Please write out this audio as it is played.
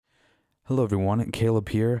Hello everyone, Caleb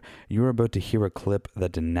here. You are about to hear a clip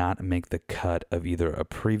that did not make the cut of either a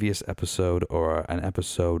previous episode or an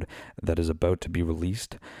episode that is about to be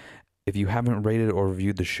released. If you haven't rated or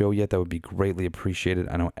reviewed the show yet, that would be greatly appreciated.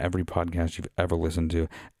 I know every podcast you've ever listened to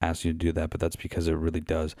asks you to do that, but that's because it really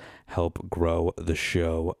does help grow the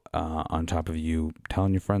show on top of you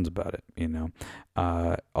telling your friends about it, you know.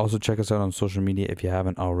 Also check us out on social media if you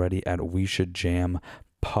haven't already at We Should Jam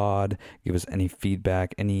Pod. Give us any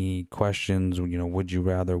feedback, any questions, you know, would you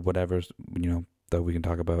rather, whatever, you know, that we can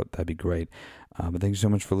talk about. That'd be great. But thank you so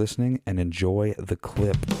much for listening and enjoy the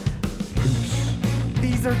clip.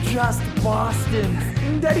 These are just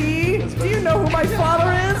Bostons. Daddy, do you know who my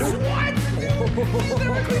father is? What? He's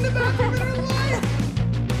never cleaned the bathroom in his life.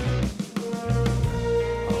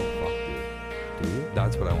 Oh, fuck, dude. Do you?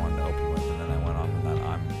 That's what I wanted to open with, and then I went off and then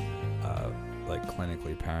I'm like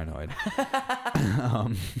clinically paranoid.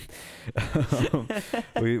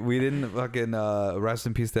 We didn't fucking rest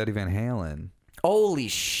in peace to Eddie Van Halen. Holy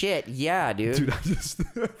shit, yeah, dude. I just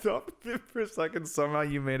thought for a second somehow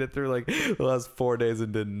you made it through like the last 4 days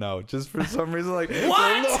and didn't know. Just for some reason, like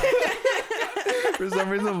What? For some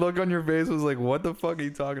reason, the look on your face was like, "What the fuck are you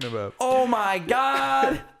talking about?" Oh my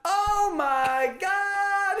god. Oh my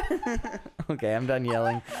god. Okay, I'm done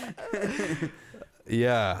yelling.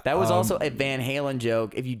 Yeah, That was also a Van Halen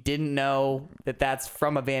joke. If you didn't know that that's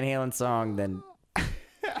from a Van Halen song, then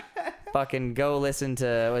fucking go listen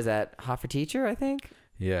to, what was that, Hot for Teacher, I think?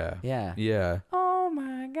 Yeah. Yeah. Oh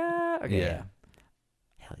my god. Okay, yeah.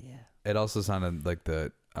 Hell yeah. It also sounded like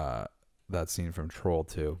the that scene from Troll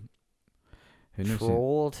 2.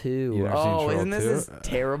 Troll 2. You never seen Oh, Troll isn't this 2? this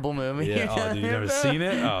terrible movie? Yeah. Oh, dude, you never seen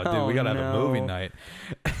it? Oh, dude, we gotta have a movie night.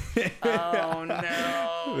 Oh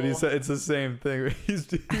no. But he said it's the same thing. He's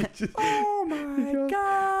just, Oh my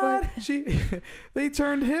god. They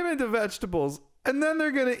turned him into vegetables, and then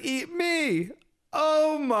they're gonna eat me.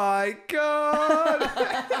 Oh my god.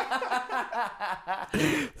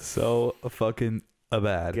 So fucking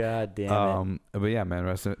bad. God damn it. But yeah,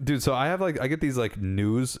 man, dude. So I get these like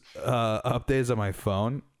news updates on my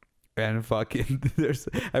phone. And fucking, there's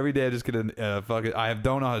every day I just get a fucking.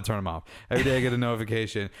 Don't know how to turn them off. Every day I get a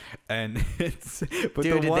notification, and it's. But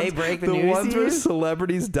Dude, did they break the news ones to where you?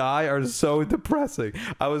 celebrities die are so depressing.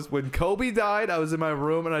 When Kobe died, I was in my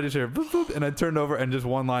room and I just heard, boop, boop, and I turned over and just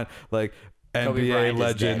one line like. Kobe NBA Bryant is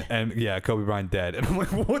legend dead. and yeah, Kobe Bryant dead, and I'm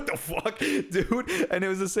like, what the fuck, dude? And it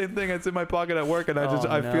was the same thing. It's in my pocket at work, and I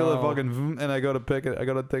feel it fucking, vroom, and I go to pick it, I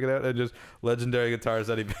go to take it out, and just legendary guitarist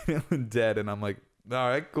Eddie Van Halen dead, and I'm like, all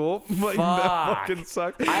right, cool. Like, that fucking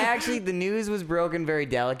sucks. The news was broken very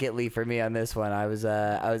delicately for me on this one. I was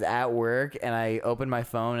at work and I opened my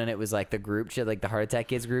phone and it was like the group chat, like the Heart Attack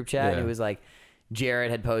Kids group chat, and it was like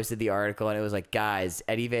Jared had posted the article and it was like, guys,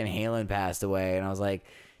 Eddie Van Halen passed away, and I was like,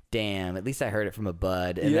 damn, at least I heard it from a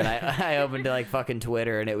bud. And then I opened to like fucking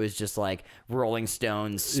Twitter and it was just like Rolling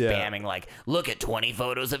Stones spamming like, look at 20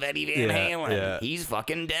 photos of Eddie Van Halen. Yeah. He's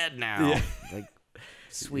fucking dead now. Yeah. Like,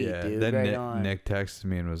 sweet, dude. Then Nick texted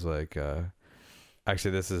me and was like,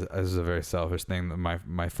 actually, this is a very selfish thing.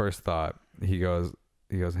 My first thought, he goes,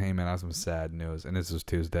 hey man, I have some sad news, and this was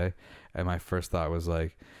Tuesday, and my first thought was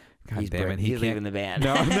like, God damn it, he's leaving the band.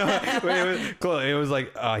 No, it was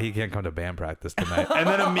like, he can't come to band practice tonight. And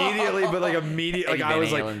then immediately, I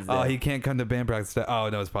was like, he can't come to band practice tonight. Oh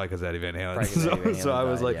no, it's probably because Eddie Van Halen. So I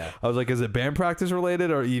was like, is it band practice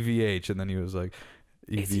related or EVH? And then he was like,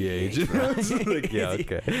 EVH. Like, yeah,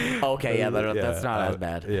 okay. Okay, yeah, that's not as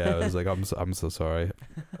bad. Yeah, I was like, I'm so sorry.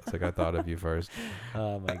 I was like, I thought of you first.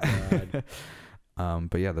 Oh my god.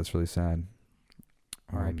 But yeah, that's really sad.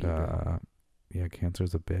 R.I.P., yeah,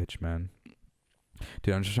 cancer's a bitch, man.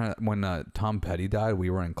 Dude, I'm just trying to. When Tom Petty died, we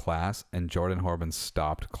were in class, and Jordan Horban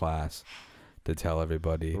stopped class to tell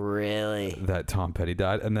everybody really that Tom Petty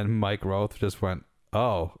died, and then Mike Roth just went,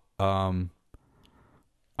 "Oh,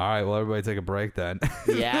 all right, well, everybody take a break then."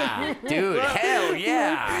 Yeah, dude, hell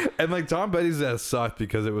yeah. And like Tom Petty's ass sucked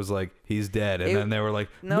because it was like he's dead, and then they were like,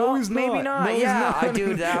 "No, he's not. Maybe not." No, yeah,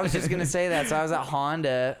 dude, I was just gonna say that. So I was at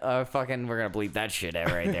Honda. Fucking, we're gonna bleep that shit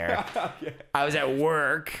out right there. Yeah. I was at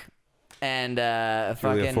work, and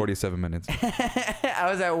fucking 47 minutes. I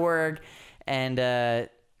was at work, and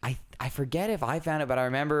I forget if I found it, but I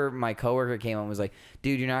remember my coworker came on and was like,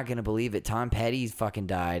 dude, you're not going to believe it. Tom Petty's fucking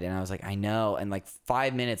died. And I was like, I know. And like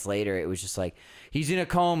 5 minutes later, it was just like, he's in a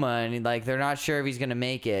coma and like, they're not sure if he's going to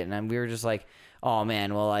make it. And we were just like, oh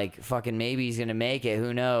man, well like fucking maybe he's going to make it.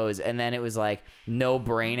 Who knows? And then it was like no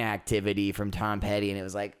brain activity from Tom Petty. And it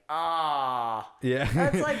was like, yeah,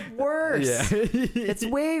 that's like worse. Yeah. It's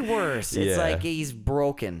way worse. It's like he's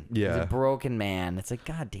broken. Yeah. He's a broken man. It's like,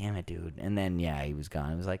 God damn it, dude. And then, yeah, he was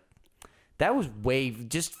gone. It was like, That was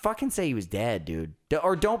just fucking say he was dead, dude.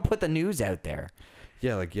 Or don't put the news out there.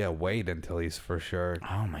 Yeah, wait until he's for sure.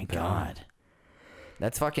 Oh my God.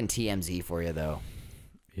 That's fucking TMZ for you, though.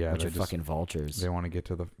 Yeah, bunch of fucking vultures. They want to get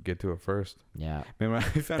to it first. Yeah. Man, when I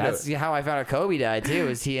found That's how I found out Kobe died too.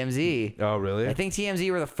 Was TMZ. Oh really? I think TMZ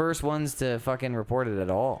were the first ones to fucking report it at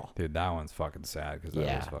all. Dude, that one's fucking sad because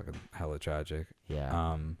that was fucking hella tragic.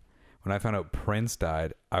 Yeah. When I found out Prince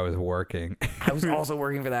died, I was working. I was also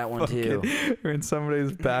working for that one too. We're in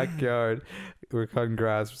somebody's backyard. We're cutting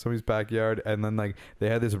grass for somebody's backyard, and then like they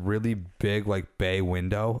had this really big like bay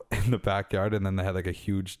window in the backyard, and then they had like a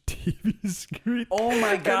huge TV screen. Oh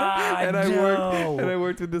my God! And I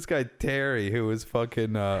worked with this guy Terry, who was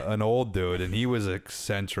fucking an old dude, and he was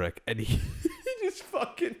eccentric, and he just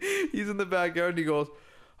fucking he's in the backyard, and he goes,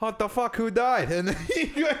 "What the fuck? Who died?" And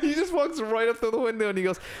he just walks right up to the window, and he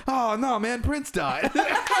goes, "Oh no, man, Prince died."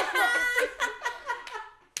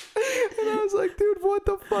 And I was like, dude, what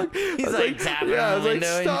the fuck? He's like tapping on the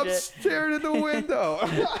window. Stop staring at the window.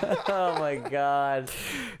 Oh my God.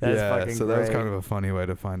 That's fucking so great. that was kind of a funny way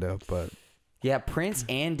to find out, but yeah, Prince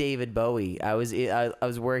and David Bowie. I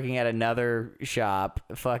was working at another shop,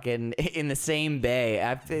 fucking in the same bay.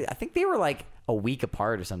 I think they were like a week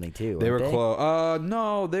apart or something too. They were close.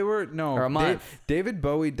 No, they were or a month. David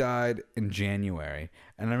Bowie died in January,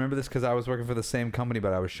 and I remember this because I was working for the same company,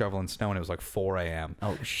 but I was shoveling snow, and it was like 4 a.m.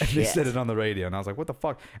 Oh shit! And they said it on the radio, and I was like, "What the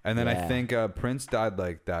fuck?" And then I think Prince died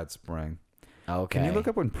like that spring. Okay. Can you look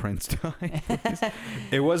up when Prince died?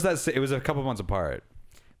 It was a couple months apart.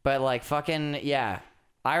 But like fucking yeah.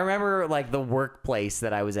 I remember like the workplace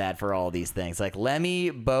that I was at for all these things. Like Lemmy,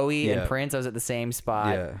 Bowie, and Prince, I was at the same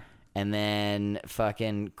spot. Yeah. And then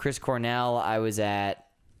fucking Chris Cornell, I was at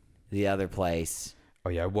the other place. Oh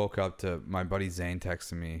yeah, I woke up to my buddy Zane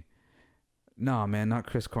texting me. No, man, not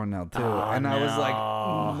Chris Cornell too. And I was like,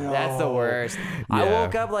 no. That's the worst. Yeah. I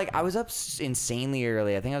woke up like I was up insanely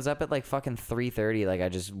early. I think I was up at like fucking 3:30. Like I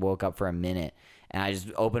just woke up for a minute and I just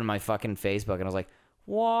opened my fucking Facebook and I was like,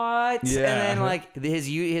 what? Yeah. And then like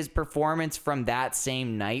his performance from that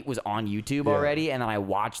same night was on YouTube already, and then I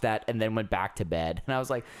watched that and then went back to bed and I was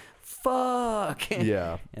like, fuck.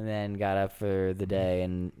 Yeah. And then got up for the day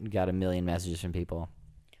and got a million messages from people.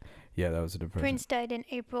 Yeah, that was a depression. Prince died in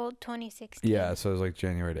April 2016. Yeah, so it was like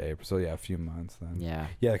January to April. So yeah, a few months then. Yeah.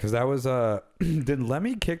 Yeah, because that was did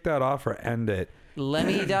Lemmy kick that off or end it?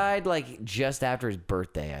 Lemmy died like just after his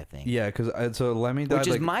birthday, I think. Yeah, because so Lemmy died, which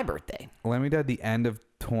is like, my birthday. Lemmy died the end of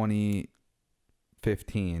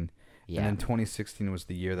 2015. Yeah. And then 2016 was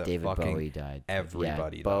the year that David fucking Bowie died.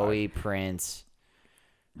 everybody died. Bowie, Prince.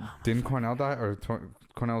 Didn't Cornell die? Or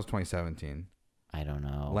Cornell was 2017. I don't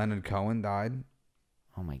know. Leonard Cohen died.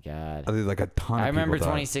 Oh my God. I think like a ton of I remember people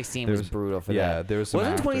died. 2016 was brutal for that. Yeah, there was some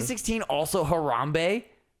Wasn't actors. 2016 also Harambe?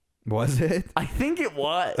 Was it? I think it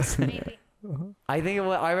was. Maybe. I think it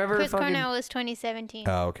was. I remember Chris fucking, Cornell was 2017.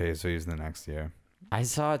 Oh, okay, so he's the next year. I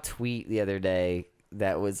saw a tweet the other day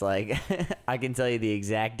that was like, I can tell you the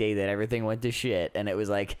exact day that everything went to shit, and it was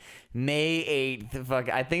like May 8th. Fuck,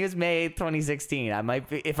 I think it was May 8th, 2016. I might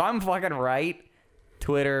be, if I'm fucking right.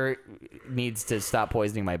 Twitter needs to stop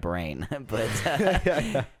poisoning my brain,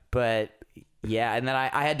 but yeah, and then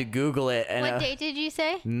I had to Google it. And, What date did you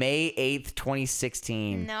say? May 8th,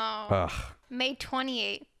 2016. No. Ugh. May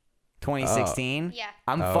 28th. 2016? Yeah.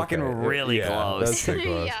 I'm Oh, fucking okay. really Yeah, close. that's pretty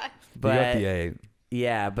close. Yeah. You got But the 8.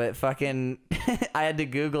 yeah, but fucking I had to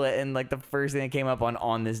Google it, and like the first thing that came up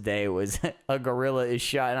on this day was a gorilla is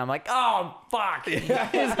shot, and I'm like, oh fuck, is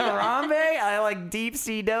Harambe? I like deep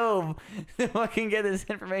sea dove to fucking get this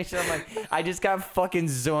information. I'm like, I just got fucking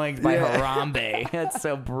zoinked by Harambe. That's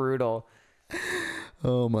so brutal.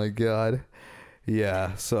 Oh my god.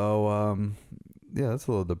 Yeah. So yeah, that's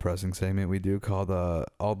a little depressing segment we do called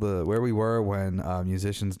all the where we were when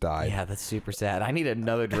musicians died. Yeah, that's super sad. I need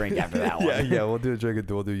another drink after that one. Yeah, we'll do a drink.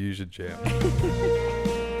 We'll do You Should Jam.